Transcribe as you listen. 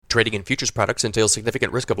Trading in futures products entails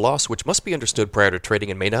significant risk of loss, which must be understood prior to trading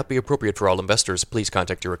and may not be appropriate for all investors. Please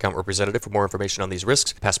contact your account representative for more information on these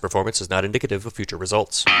risks. Past performance is not indicative of future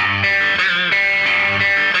results.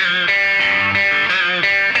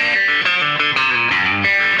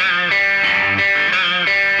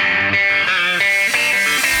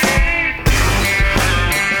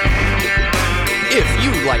 If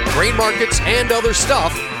you like grain markets and other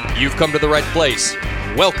stuff, you've come to the right place.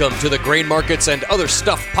 Welcome to the Grain Markets and Other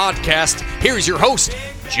Stuff podcast. Here's your host,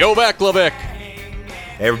 Joe Vaklovic.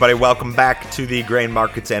 Hey everybody, welcome back to the Grain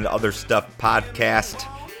Markets and Other Stuff podcast.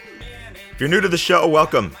 If you're new to the show,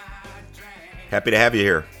 welcome. Happy to have you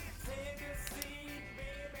here.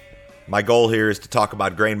 My goal here is to talk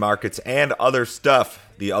about grain markets and other stuff.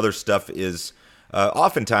 The other stuff is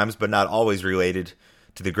oftentimes, but not always, related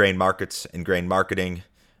to the grain markets and grain marketing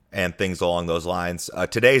and things along those lines.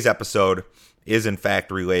 Today's episode is in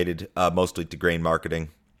fact related mostly to grain marketing.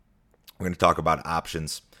 We're going to talk about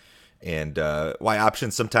options and why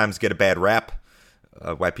options sometimes get a bad rap,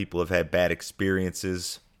 why people have had bad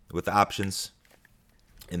experiences with options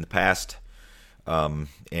in the past,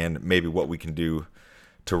 and maybe what we can do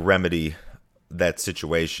to remedy that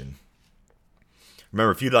situation.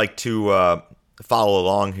 Remember, if you'd like to follow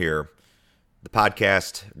along here, the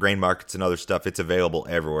podcast, Grain Markets and Other Stuff, it's available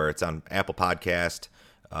everywhere. It's on Apple Podcast,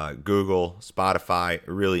 Google, Spotify,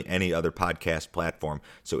 really any other podcast platform.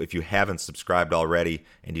 So if you haven't subscribed already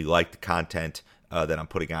and you like the content that I'm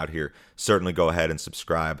putting out here, certainly go ahead and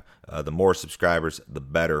subscribe. The more subscribers, the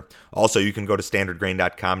better. Also, you can go to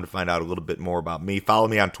standardgrain.com to find out a little bit more about me. Follow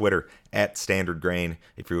me on Twitter at standardgrain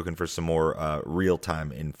if you're looking for some more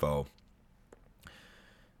real-time info.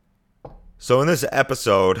 So in this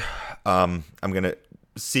episode, I'm going to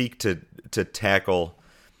seek to tackle,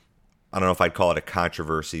 I don't know if I'd call it a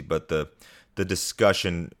controversy, but the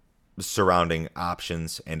discussion surrounding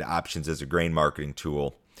options and options as a grain marketing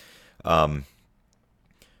tool.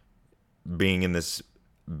 Being in this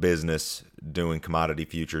business, doing commodity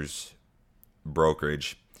futures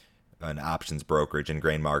brokerage and options brokerage and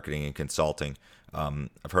grain marketing and consulting,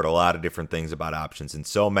 I've heard a lot of different things about options, and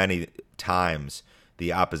so many times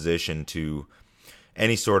the opposition to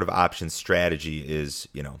any sort of option strategy is,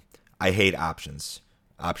 I hate options.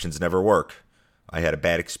 Options never work. I had a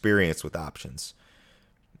bad experience with options.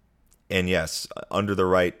 And yes, under the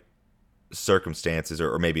right circumstances,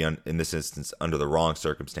 or maybe in this instance, under the wrong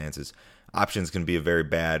circumstances, options can be a very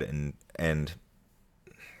bad and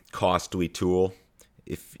costly tool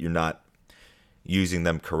if you're not using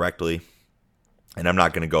them correctly. And I'm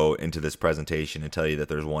not going to go into this presentation and tell you that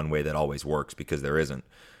there's one way that always works, because there isn't.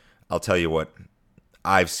 I'll tell you what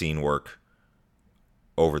I've seen work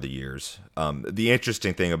over the years. The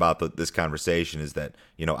interesting thing about this conversation is that,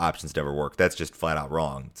 options never work. That's just flat out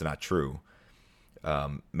wrong. It's not true.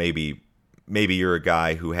 Maybe you're a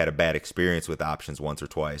guy who had a bad experience with options once or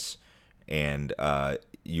twice, and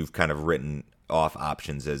you've kind of written off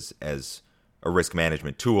options as a risk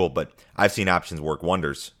management tool. But I've seen options work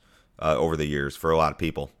wonders over the years for a lot of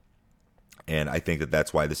people. And I think that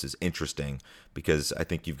that's why this is interesting, because I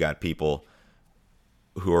think you've got people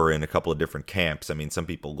who are in a couple of different camps. I mean, some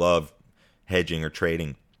people love hedging or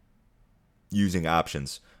trading using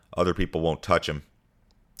options. Other people won't touch them.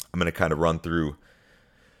 I'm going to kind of run through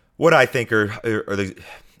what I think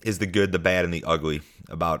is the good, the bad, and the ugly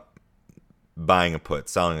about buying a put,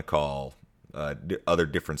 selling a call, other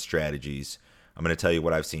different strategies. I'm going to tell you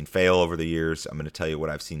what I've seen fail over the years. I'm going to tell you what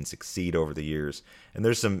I've seen succeed over the years. And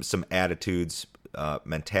there's some attitudes,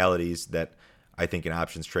 mentalities that I think an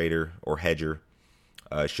options trader or hedger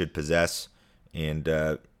should possess.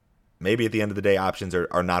 And maybe at the end of the day, options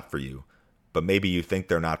are not for you. But maybe you think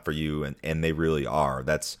they're not for you, and they really are.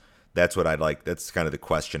 That's what I'd like. That's kind of the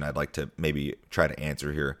question I'd like to maybe try to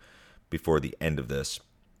answer here before the end of this.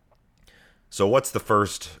 So what's the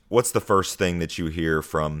first thing that you hear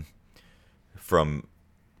from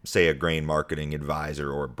say a grain marketing advisor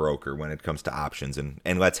or a broker when it comes to options, and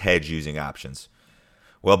let's hedge using options?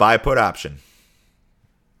 Well, buy a put option.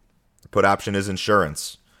 A put option is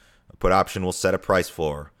insurance. A put option will set a price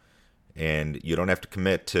floor, and you don't have to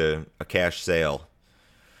commit to a cash sale,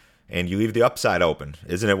 and you leave the upside open.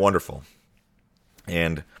 Isn't it wonderful?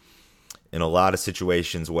 And in a lot of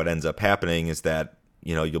situations, what ends up happening is that,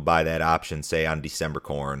 you'll buy that option, say on December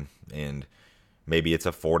corn, and maybe it's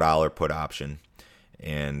a $4 put option.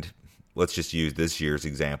 And let's just use this year's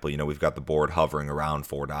example. We've got the board hovering around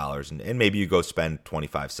 $4, and maybe you go spend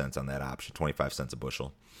 25 cents on that option, 25 cents a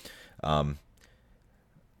bushel.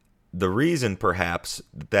 The reason perhaps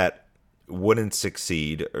that wouldn't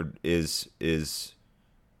succeed is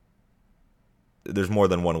there's more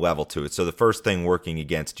than one level to it. So the first thing working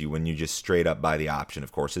against you when you just straight up buy the option,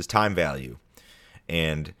 of course, is time value.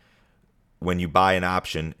 And when you buy an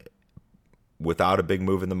option without a big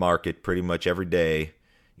move in the market, pretty much every day,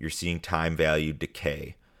 you're seeing time value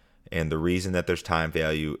decay. And the reason that there's time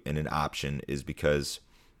value in an option is because,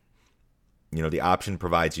 the option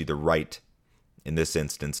provides you the right, in this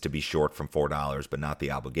instance, to be short from $4, but not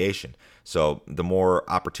the obligation. So the more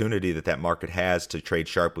opportunity that market has to trade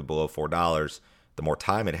sharply below $4, the more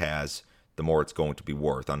time it has, the more it's going to be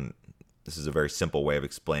worth. This is a very simple way of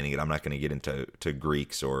explaining it. I'm not going to get into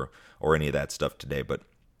Greeks or any of that stuff today, but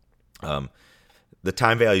the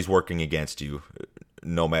time value is working against you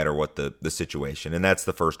no matter what the situation. And that's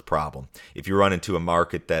the first problem. If you run into a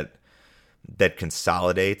market that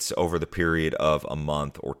consolidates over the period of a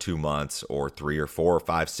month or 2 months or 3 or 4 or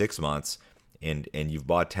 5, 6 months, and you've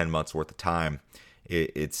bought 10 months worth of time,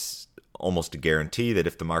 it's almost a guarantee that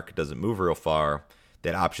if the market doesn't move real far,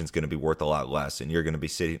 that option's going to be worth a lot less. And you're going to be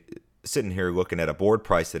sitting here looking at a board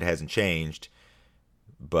price that hasn't changed,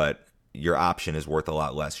 but your option is worth a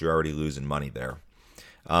lot less. You're already losing money there.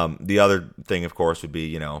 The other thing, of course, would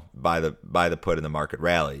be, buy the put in the market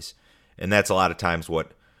rallies. And that's a lot of times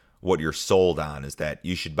what you're sold on, is that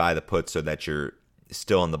you should buy the put so that you're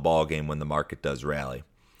still in the ball game when the market does rally.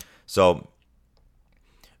 So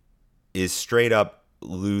is straight up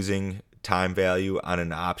losing time value on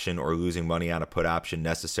an option or losing money on a put option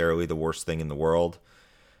necessarily the worst thing in the world?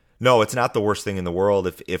 No, it's not the worst thing in the world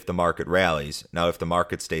if the market rallies. Now, if the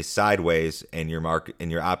market stays sideways and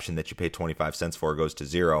your option that you pay 25 cents for goes to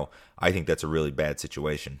zero, I think that's a really bad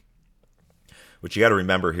situation. What you got to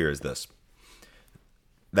remember here is this.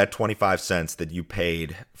 That 25 cents that you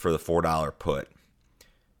paid for the $4 put,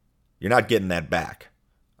 you're not getting that back.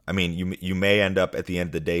 I mean, you may end up at the end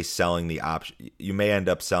of the day selling the option. You may end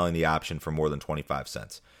up selling the option for more than 25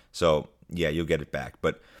 cents. So, yeah, you'll get it back.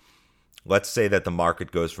 But let's say that the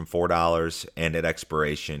market goes from $4 and at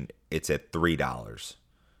expiration it's at $3.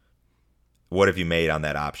 What have you made on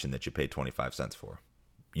that option that you paid 25 cents for?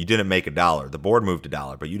 You didn't make $1. The board moved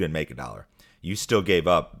 $1, but you didn't make $1. You still gave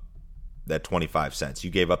up that 25 cents. You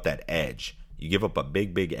gave up that edge. You give up a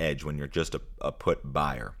big, big edge when you're just a put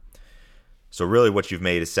buyer. So really what you've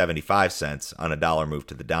made is 75 cents on $1 move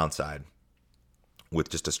to the downside with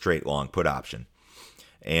just a straight long put option.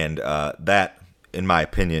 And that, in my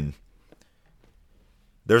opinion,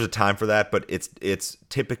 there's a time for that, but it's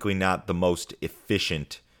typically not the most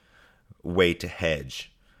efficient way to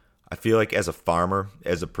hedge. I feel like as a farmer,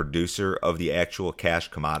 as a producer of the actual cash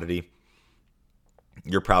commodity,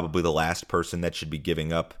 you're probably the last person that should be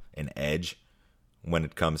giving up an edge when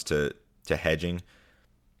it comes to hedging.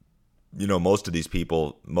 Most of these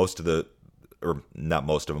people, or not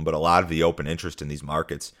most of them, but a lot of the open interest in these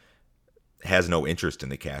markets has no interest in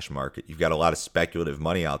the cash market. You've got a lot of speculative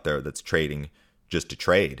money out there that's trading just to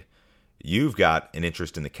trade. You've got an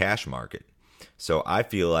interest in the cash market. So I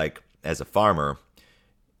feel like as a farmer,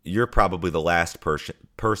 you're probably the last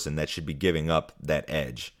person that should be giving up that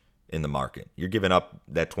edge in the market. You're giving up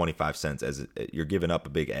that 25 cents you're giving up a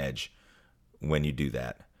big edge when you do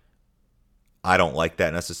that. I don't like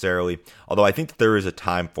that necessarily, although I think that there is a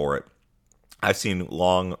time for it. I've seen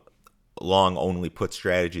long only put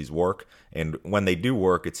strategies work, and when they do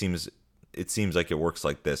work, it seems like it works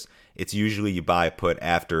like this. It's usually you buy a put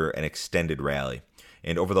after an extended rally.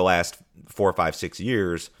 And over the last 4, 5, 6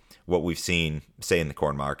 years, what we've seen, say in the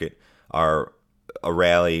corn market, are a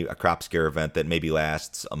rally, a crop scare event that maybe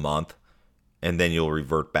lasts a month, and then you'll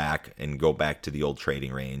revert back and go back to the old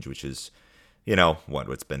trading range, which is,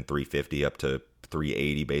 what's been 350 up to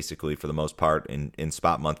 380 basically for the most part in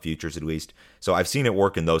spot month futures at least. So I've seen it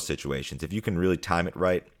work in those situations. If you can really time it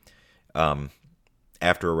right,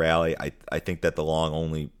 after a rally, I think that the long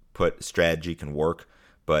only put strategy can work.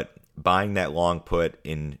 But buying that long put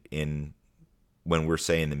in when we're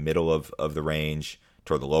say in the middle of the range,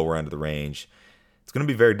 toward the lower end of the range, it's going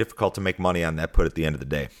to be very difficult to make money on that put at the end of the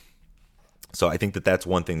day. So I think that that's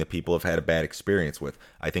one thing that people have had a bad experience with.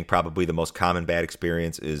 I think probably the most common bad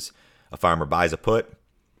experience is a farmer buys a put,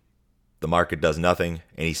 the market does nothing,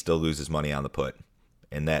 and he still loses money on the put.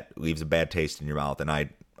 And that leaves a bad taste in your mouth, and I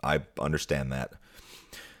understand that.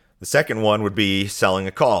 The second one would be selling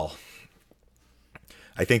a call.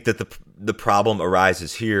 I think that the problem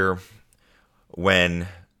arises here when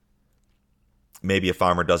maybe a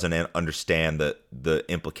farmer doesn't understand the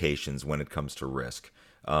implications when it comes to risk.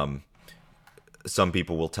 Some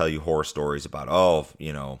people will tell you horror stories about,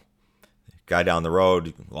 guy down the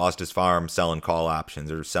road lost his farm selling call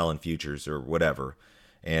options or selling futures or whatever.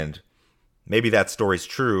 And maybe that story's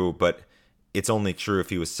true, but it's only true if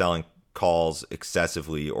he was selling calls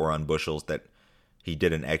excessively or on bushels that he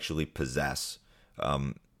didn't actually possess.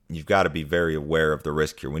 You've got to be very aware of the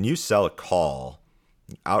risk here. When you sell a call,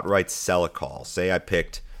 outright sell a call. Say I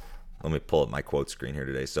picked, let me pull up my quote screen here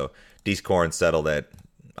today. So Dees Corn settled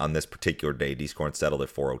on this particular day, Dees Corn settled at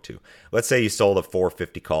 402. Let's say you sold a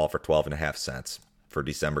 450 call for 12.5 cents for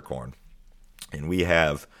December corn. And we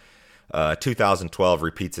have 2012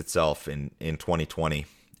 repeats itself in 2020,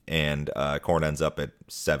 and corn ends up at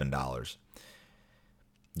 $7.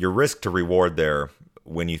 Your risk to reward there,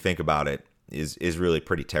 when you think about it, is really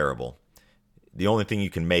pretty terrible. The only thing you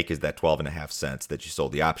can make is that 12.5 cents that you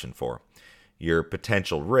sold the option for. Your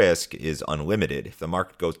potential risk is unlimited. If the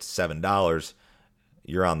market goes to $7,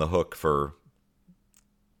 you're on the hook for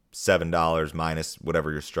 $7 minus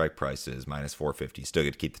whatever your strike price is, minus 450. You still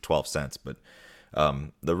get to keep the 12 cents, but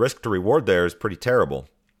the risk to reward there is pretty terrible.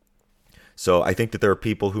 So I think that there are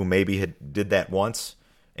people who maybe did that once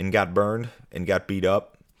and got burned and got beat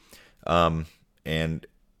up, and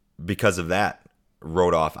because of that,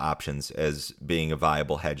 wrote off options as being a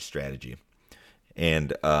viable hedge strategy.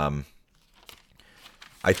 And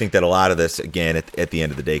I think that a lot of this, again, at the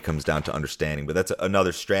end of the day, comes down to understanding. But that's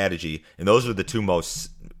another strategy, and those are the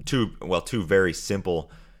two very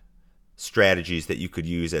simple strategies that you could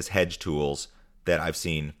use as hedge tools that I've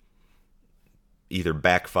seen either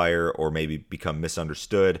backfire or maybe become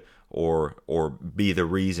misunderstood or be the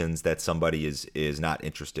reasons that somebody is not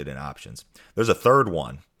interested in options. There's a third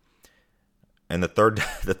one. And the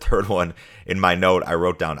third one in my note, I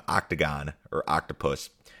wrote down octagon or octopus.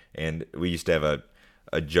 And we used to have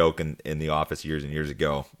a joke in the office years and years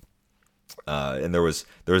ago. And there was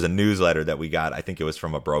a newsletter that we got. I think it was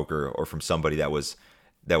from a broker or from somebody that was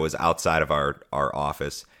outside of our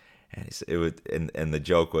office. And the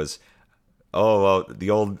joke was, oh, well, the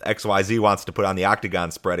old XYZ wants to put on the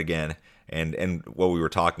octagon spread again. And what we were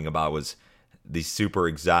talking about was these super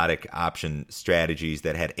exotic option strategies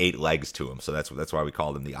that had 8 legs to them. So that's why we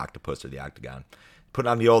called them the octopus or the octagon. Put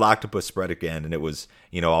on the old octopus spread again, and it was,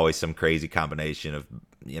 always some crazy combination of,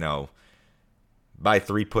 buy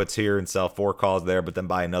 3 puts here and sell 4 calls there, but then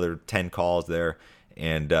buy another 10 calls there.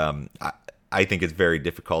 And I think it's very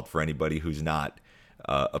difficult for anybody who's not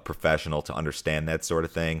a professional to understand that sort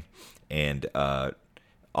of thing. And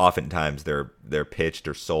oftentimes they're pitched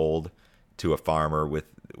or sold to a farmer with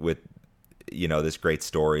this great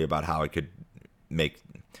story about how it could make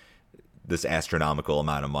this astronomical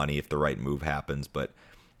amount of money if the right move happens. But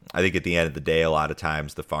I think at the end of the day, a lot of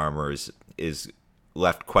times the farmer is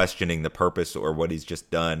left questioning the purpose or what he's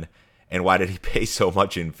just done and why did he pay so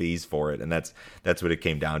much in fees for it. And that's what it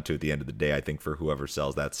came down to at the end of the day. I think for whoever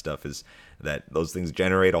sells that stuff is that those things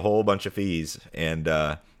generate a whole bunch of fees, and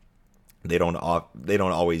they don't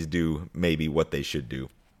always do maybe what they should do.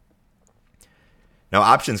 Now,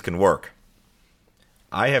 options can work.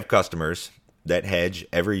 I have customers that hedge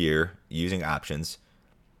every year using options.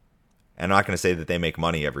 And I'm not going to say that they make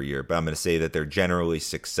money every year, but I'm going to say that they're generally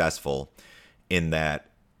successful in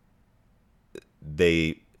that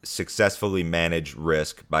they successfully manage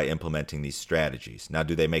risk by implementing these strategies. Now,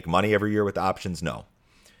 do they make money every year with options? No.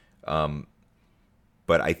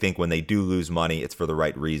 But I think when they do lose money, it's for the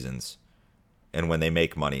right reasons. And when they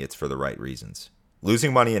make money, it's for the right reasons.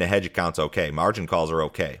 Losing money in a hedge account's okay. Margin calls are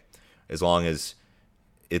okay, as long as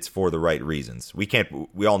it's for the right reasons.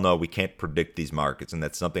 We all know we can't predict these markets, and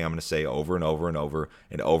that's something I'm going to say over and over and over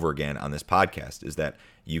and over again on this podcast, is that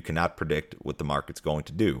you cannot predict what the market's going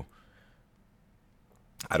to do.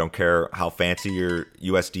 I don't care how fancy your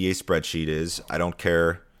USDA spreadsheet is. I don't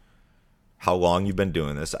care how long you've been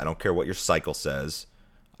doing this. I don't care what your cycle says.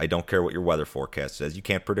 I don't care what your weather forecast says. You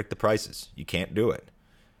can't predict the prices. You can't do it.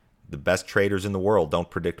 The best traders in the world don't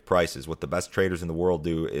predict prices. What the best traders in the world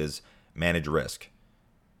do is manage risk.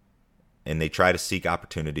 And they try to seek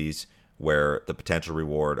opportunities where the potential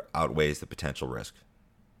reward outweighs the potential risk.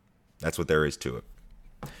 That's what there is to it.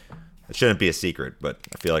 It shouldn't be a secret, but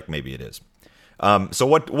I feel like maybe it is. So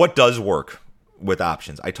what does work with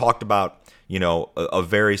options? I talked about, a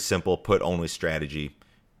very simple put-only strategy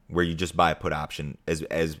where you just buy a put option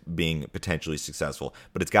as being potentially successful.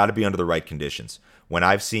 But it's got to be under the right conditions. When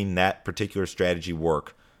I've seen that particular strategy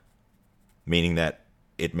work, meaning that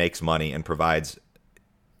it makes money and provides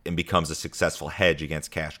and becomes a successful hedge against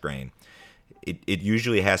cash grain, it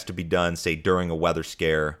usually has to be done, say, during a weather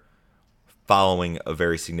scare, following a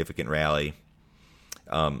very significant rally.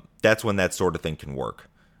 That's when that sort of thing can work.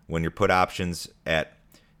 When you're put options at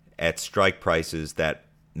strike prices that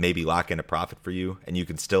maybe lock in a profit for you, and you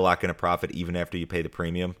can still lock in a profit even after you pay the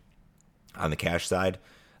premium on the cash side,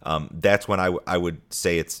 that's when I would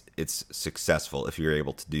say it's successful if you're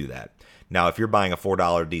able to do that. Now, if you're buying a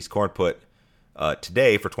 $4 Dees corn put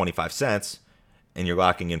today for 25 cents, and you're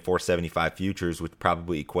locking in 475 futures, which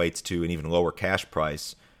probably equates to an even lower cash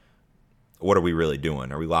price, what are we really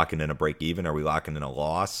doing? Are we locking in a break even? Are we locking in a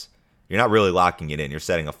loss? You're not really locking it in. You're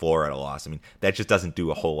setting a floor at a loss. I mean, that just doesn't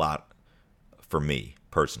do a whole lot for me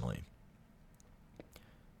personally.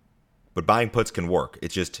 But buying puts can work.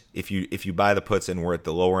 It's just if you buy the puts and we're at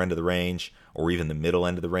the lower end of the range or even the middle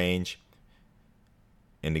end of the range,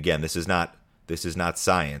 and again, this is not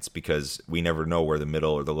science because we never know where the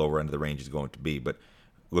middle or the lower end of the range is going to be. But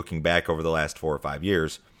looking back over the last 4 or 5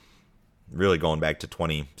 years, really going back to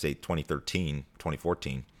 2013,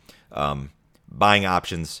 2014, buying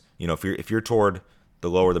options, if you're toward the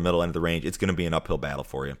lower, the middle end of the range, it's going to be an uphill battle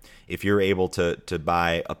for you. If you're able to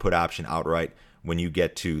buy a put option outright when you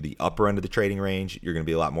get to the upper end of the trading range, you're going to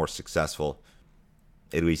be a lot more successful,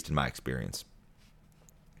 at least in my experience.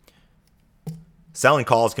 Selling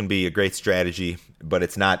calls can be a great strategy, but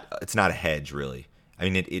it's not a hedge, really. I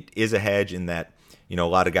mean, it is a hedge in that, a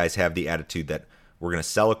lot of guys have the attitude that we're going to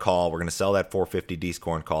sell a call, we're going to sell that 450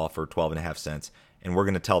 D-Scorn call for 12.5 cents, and we're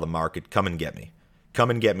going to tell the market, come and get me. Come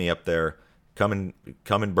and get me up there. Come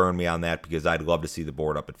and burn me on that because I'd love to see the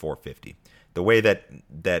board up at 450. The way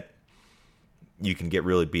that you can get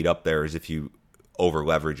really beat up there is if you over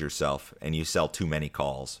leverage yourself and you sell too many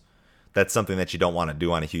calls. That's something that you don't want to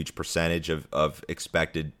do on a huge percentage of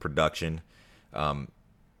expected production.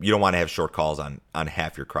 You don't want to have short calls on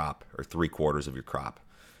half your crop or 3/4 of your crop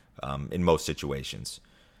in most situations.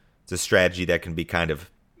 It's a strategy that can be kind of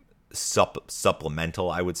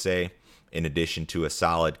supplemental, I would say, in addition to a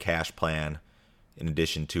solid cash plan, in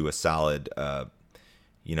addition to a solid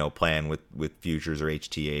plan with futures or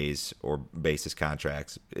HTAs or basis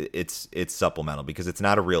contracts. It's supplemental because it's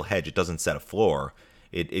not a real hedge. It doesn't set a floor.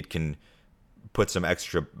 It can put some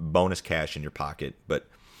extra bonus cash in your pocket, but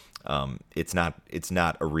it's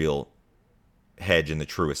not a real hedge in the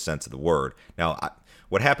truest sense of the word. Now,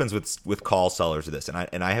 what happens with call sellers is this,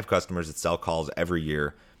 and I have customers that sell calls every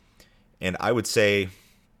year, and I would say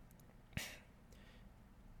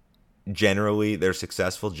generally they're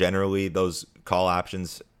successful. Generally, those call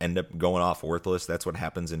options end up going off worthless. That's what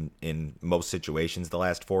happens in most situations the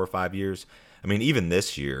last 4 or 5 years. I mean, even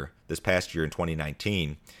this past year in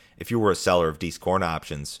 2019, if you were a seller of D-Scorn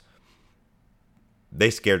options,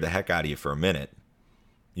 they scared the heck out of you for a minute.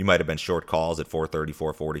 You might have been short calls at 430,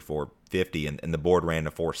 440, 450, and the board ran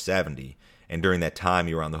to 470. And during that time,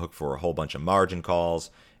 you were on the hook for a whole bunch of margin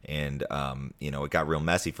calls, and it got real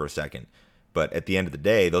messy for a second. But at the end of the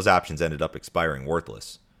day, those options ended up expiring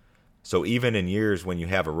worthless. So even in years when you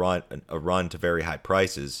have a run to very high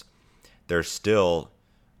prices, there's still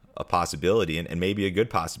a possibility, and maybe a good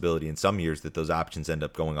possibility in some years, that those options end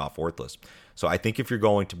up going off worthless. So I think if you're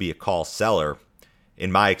going to be a call seller,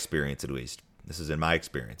 in my experience at least, this is in my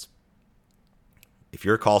experience, if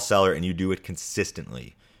you're a call seller and you do it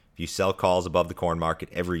consistently, if you sell calls above the corn market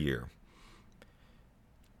every year,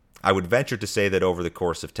 I would venture to say that over the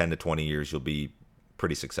course of 10 to 20 years, you'll be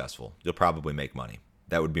pretty successful. You'll probably make money.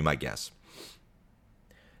 That would be my guess.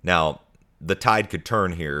 Now, the tide could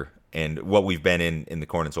turn here, and what we've been in the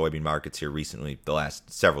corn and soybean markets here recently, the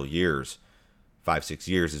last several years, 5-6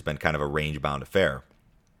 years, has been kind of a range-bound affair.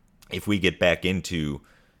 If we get back into,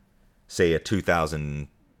 say, a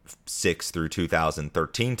 2006 through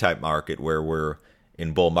 2013 type market where we're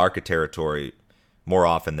in bull market territory more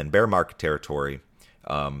often than bear market territory,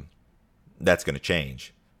 that's going to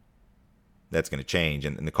change. That's going to change,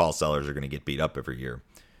 and the call sellers are going to get beat up every year.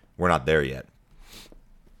 We're not there yet.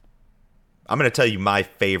 I'm going to tell you my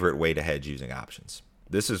favorite way to hedge using options.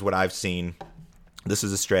 This is what I've seen. This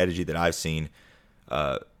is a strategy that I've seen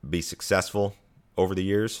be successful over the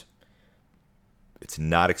years. It's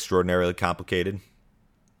not extraordinarily complicated.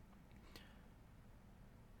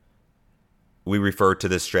 We refer to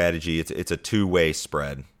this strategy, it's a two-way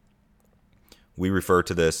spread. We refer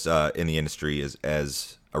to this in the industry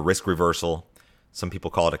as a risk reversal. Some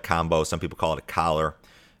people call it a combo. Some people call it a collar.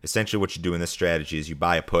 Essentially, what you do in this strategy is you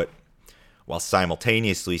buy a put while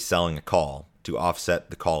simultaneously selling a call to offset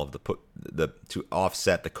the call of the put, to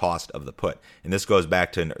offset the cost of the put. And this goes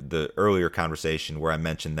back to the earlier conversation where I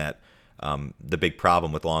mentioned that the big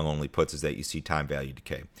problem with long-only puts is that you see time value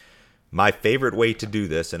decay. My favorite way to do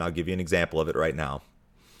this, and I'll give you an example of it right now,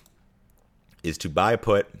 is to buy a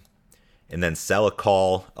put and then sell a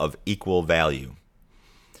call of equal value.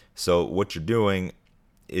 So what you're doing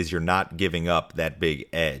is you're not giving up that big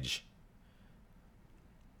edge.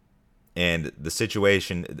 And the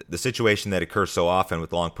situation that occurs so often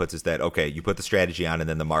with long puts is that, okay, you put the strategy on and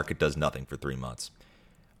then the market does nothing for 3 months.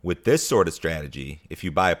 With this sort of strategy, if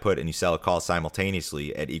you buy a put and you sell a call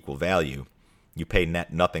simultaneously at equal value, you pay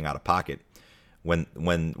net nothing out of pocket.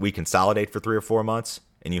 When we consolidate for 3 or 4 months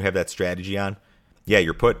and you have that strategy on, yeah,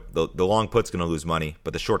 your put the long put's going to lose money,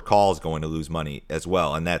 but the short call is going to lose money as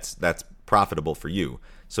well, and that's profitable for you.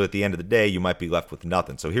 So at the end of the day, you might be left with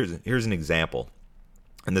nothing. So here's an example,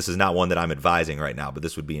 and this is not one that I'm advising right now, but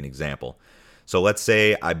this would be an example. So let's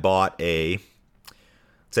say I bought a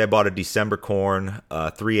December corn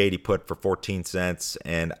 380 put for 14 cents,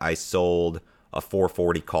 and I sold a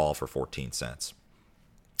 440 call for 14 cents.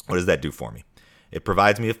 What does that do for me? It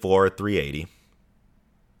provides me a floor at 380.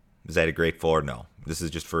 Is that a great floor? No. This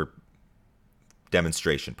is just for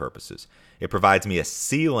demonstration purposes. It provides me a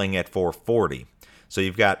ceiling at 440. So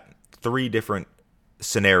you've got 3 different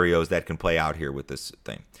scenarios that can play out here with this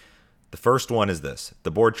thing. The first one is this.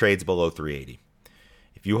 The board trades below 380.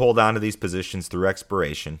 If you hold on to these positions through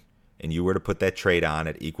expiration and you were to put that trade on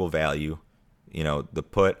at equal value, the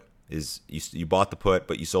put is, you bought the put,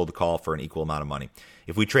 but you sold the call for an equal amount of money.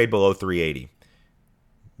 If we trade below 380,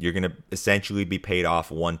 you're going to essentially be paid off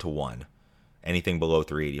 1-to-1. Anything below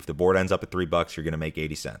 380. If the board ends up at $3, you're going to make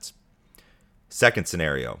 80 cents. Second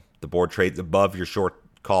scenario, the board trades above your short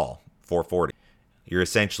call, 440. You're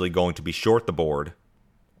essentially going to be short the board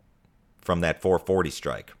from that 440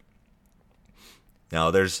 strike.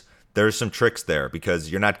 Now, there's some tricks there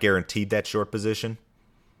because you're not guaranteed that short position.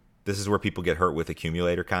 This is where people get hurt with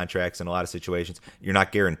accumulator contracts in a lot of situations. You're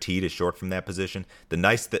not guaranteed a short from that position. The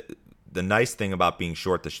nice thing about being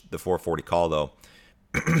short the 440 call, though,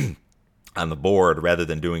 on the board rather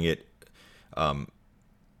than doing it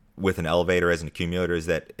with an elevator as an accumulator, is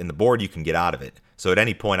that in the board you can get out of it. So at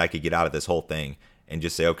any point I could get out of this whole thing and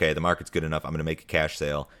just say, okay, the market's good enough, I'm going to make a cash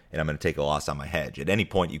sale and I'm going to take a loss on my hedge. At any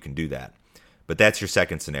point you can do that. But that's your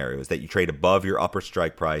second scenario, is that you trade above your upper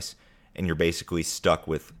strike price and you're basically stuck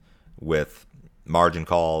with margin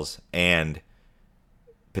calls and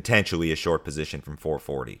potentially a short position from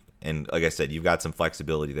 440. And like I said, you've got some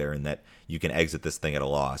flexibility there in that you can exit this thing at a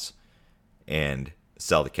loss and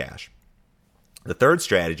sell the cash. The third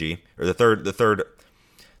strategy, or the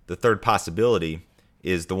third possibility,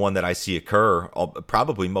 is the one that I see occur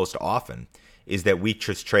probably most often, is that we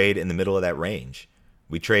just trade in the middle of that range.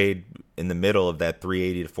 We trade in the middle of that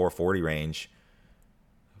 380 to 440 range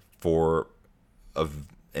for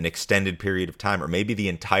an extended period of time, or maybe the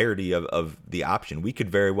entirety of the option. We could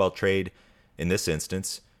very well trade, in this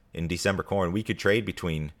instance, in December corn, we could trade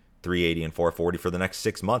between 380 and 440 for the next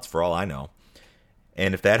 6 months, for all I know.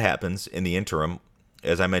 And if that happens in the interim,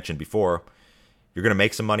 as I mentioned before, you're going to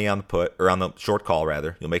make some money on the put, or on the short call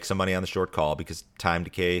rather. You'll make some money on the short call because time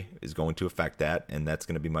decay is going to affect that, and that's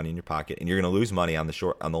going to be money in your pocket. And you're going to lose money on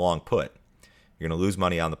the long put. You're going to lose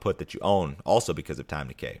money on the put that you own, also because of time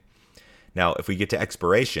decay. Now, if we get to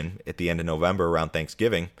expiration at the end of November around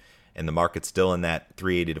Thanksgiving, and the market's still in that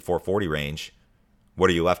 380 to 440 range, what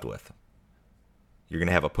are you left with? You're going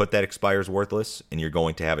to have a put that expires worthless, and you're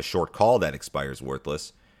going to have a short call that expires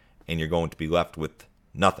worthless, and you're going to be left with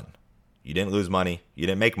nothing. You didn't lose money, you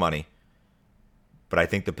didn't make money, but I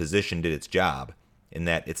think the position did its job in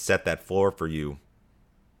that it set that floor for you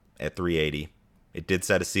at 380. It did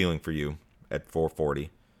set a ceiling for you at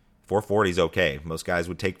 440. 440 is okay. Most guys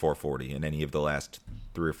would take 440 in any of the last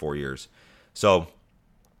 3 or 4 years. So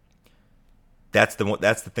that's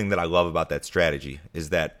the thing that I love about that strategy,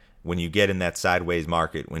 is that when you get in that sideways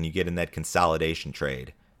market, when you get in that consolidation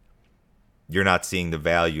trade, you're not seeing the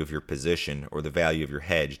value of your position or the value of your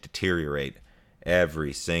hedge deteriorate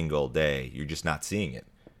every single day. You're just not seeing it.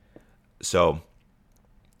 So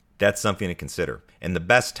that's something to consider. And the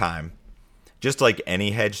best time, just like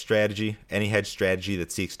any hedge strategy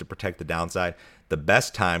that seeks to protect the downside, the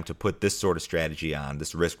best time to put this sort of strategy on,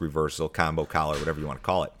 this risk reversal, combo collar, whatever you want to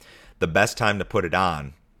call it, the best time to put it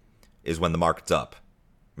on is when the market's up.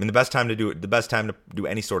 I mean, the best time to do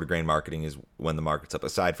any sort of grain marketing is when the market's up,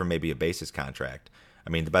 aside from maybe a basis contract. I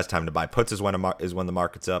mean, the best time to buy puts is when the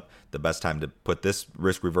market's up. The best time to put this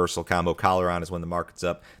risk reversal combo collar on is when the market's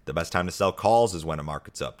up. The best time to sell calls is when the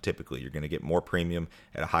market's up. Typically, you're going to get more premium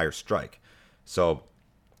at a higher strike. So,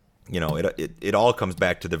 it all comes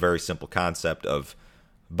back to the very simple concept of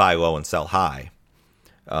buy low and sell high.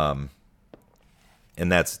 And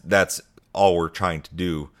that's all we're trying to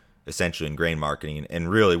do essentially in grain marketing. And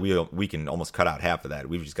really, we can almost cut out half of that.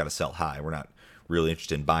 We've just got to sell high. We're not really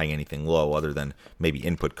interested in buying anything low other than maybe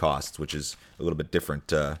input costs, which is a little bit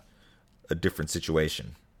different, a different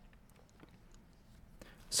situation.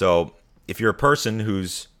 So if you're a person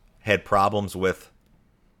who's had problems with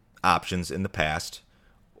options in the past,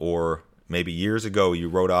 or maybe years ago you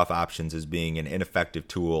wrote off options as being an ineffective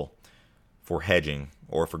tool for hedging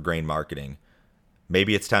or for grain marketing,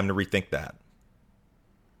 maybe it's time to rethink that.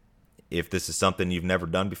 If this is something you've never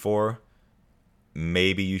done before,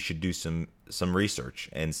 maybe you should do some research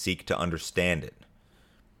and seek to understand it.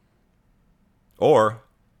 Or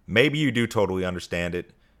maybe you do totally understand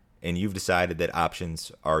it and you've decided that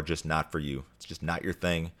options are just not for you. It's just not your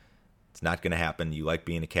thing. It's not going to happen. You like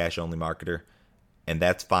being a cash-only marketer, and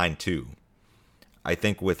that's fine too. I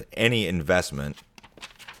think with any investment,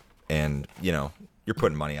 and you're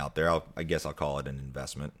putting money out there, I guess I'll call it an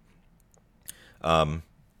investment.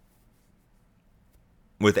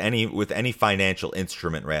 With any financial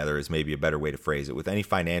instrument, rather, is maybe a better way to phrase it. With any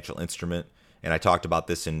financial instrument, and I talked about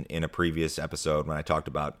this in a previous episode when I talked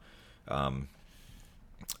about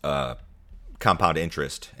compound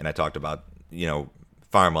interest, and I talked about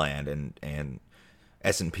farmland and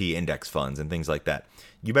S&P index funds and things like that.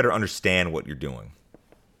 You better understand what you're doing.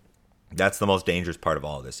 That's the most dangerous part of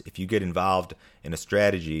all of this. If you get involved in a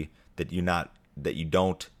strategy that you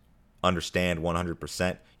don't understand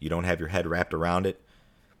 100%, you don't have your head wrapped around it,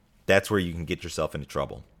 that's where you can get yourself into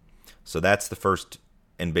trouble. So that's the first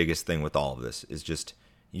and biggest thing with all of this, is just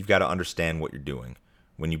you've got to understand what you're doing.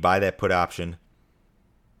 When you buy that put option,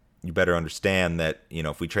 you better understand that,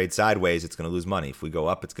 if we trade sideways, it's going to lose money. If we go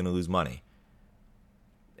up, it's going to lose money.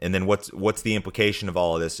 And then what's the implication of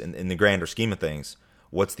all of this in the grander scheme of things?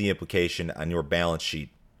 What's the implication on your balance sheet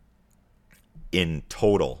in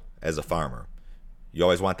total as a farmer? You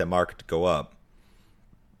always want that market to go up.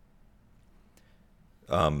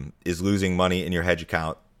 Is losing money in your hedge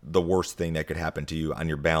account the worst thing that could happen to you on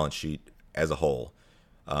your balance sheet as a whole?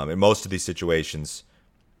 In most of these situations,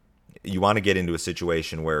 you want to get into a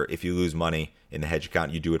situation where if you lose money in the hedge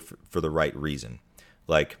account, you do it for the right reason.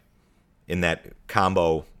 Like in that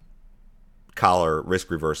combo collar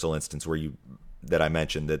risk reversal instance that I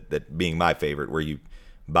mentioned, that being my favorite, where you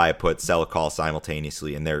buy a put, sell a call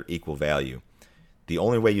simultaneously, and they're equal value. The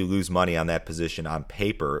only way you lose money on that position on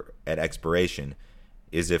paper at expiration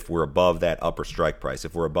is if we're above that upper strike price,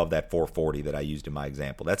 if we're above that 440 that I used in my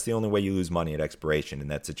example. That's the only way you lose money at expiration in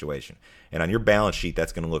that situation. And on your balance sheet,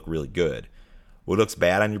 that's going to look really good. What looks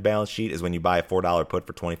bad on your balance sheet is when you buy a $4 put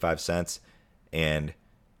for 25 cents and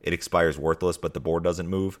it expires worthless, but the board doesn't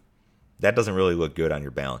move. That doesn't really look good on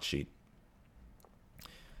your balance sheet.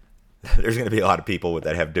 There's going to be a lot of people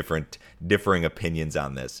that have differing opinions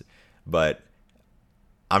on this, but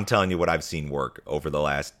I'm telling you what I've seen work over the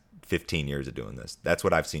last 15 years of doing this. That's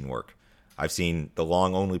what I've seen work. I've seen the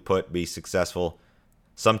long only put be successful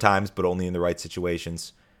sometimes, but only in the right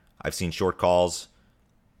situations. I've seen short calls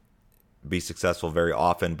be successful very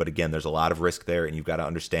often, but again, there's a lot of risk there, and you've got to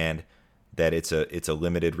understand that it's a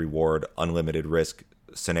limited reward, unlimited risk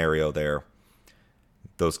scenario there.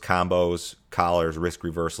 Those combos, collars, risk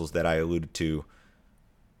reversals that I alluded to,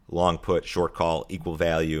 long put, short call, equal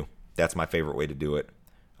value, that's my favorite way to do it.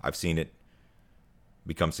 I've seen it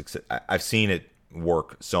become success. I've seen it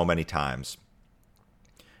work so many times.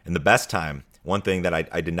 And the best time, one thing that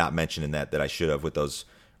I did not mention in that I should have with those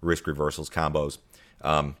risk reversals combos,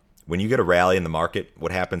 when you get a rally in the market,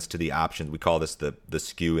 what happens to the options, we call this the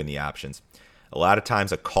skew in the options. A lot of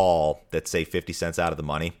times a call that's, say, 50 cents out of the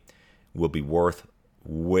money will be worth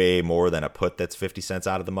way more than a put that's 50 cents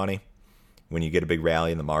out of the money. When you get a big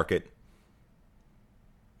rally in the market,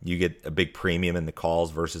 you get a big premium in the calls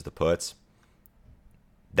versus the puts.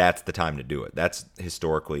 That's the time to do it. That's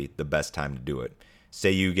historically the best time to do it.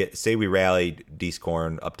 Say we rallied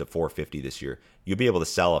Discorn up to 450 this year. You'll be able to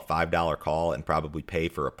sell a $5 call and probably pay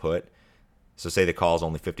for a put. So say the call is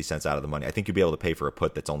only 50 cents out of the money. I think you'll be able to pay for a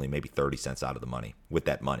put that's only maybe 30 cents out of the money with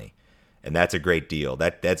that money. And that's a great deal.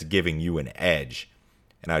 That's giving you an edge.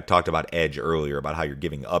 And I talked about edge earlier, about how you're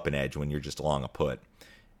giving up an edge when you're just long a put.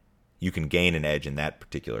 You can gain an edge in that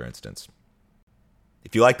particular instance.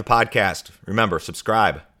 If you like the podcast, remember,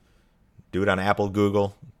 subscribe. Do it on Apple,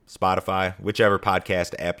 Google, Spotify, whichever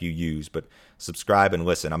podcast app you use, but subscribe and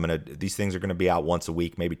listen. These things are going to be out once a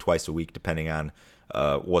week, maybe twice a week, depending on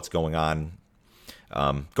what's going on.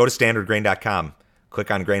 Go to standardgrain.com.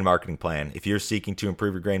 Click on Grain Marketing Plan. If you're seeking to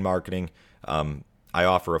improve your grain marketing, I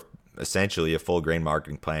offer essentially a full grain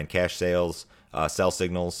marketing plan, cash sales, sell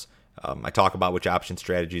signals. I talk about which option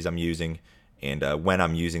strategies I'm using and when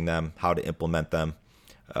I'm using them, how to implement them.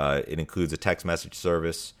 It includes a text message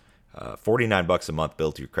service. $49 a month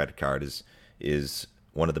billed to your credit card is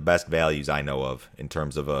one of the best values I know of in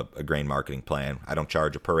terms of a grain marketing plan. I don't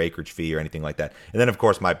charge a per acreage fee or anything like that. And then, of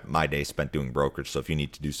course, my day spent doing brokerage. So if you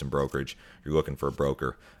need to do some brokerage, you're looking for a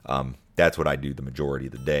broker, that's what I do the majority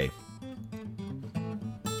of the day.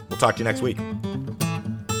 We'll talk to you next week.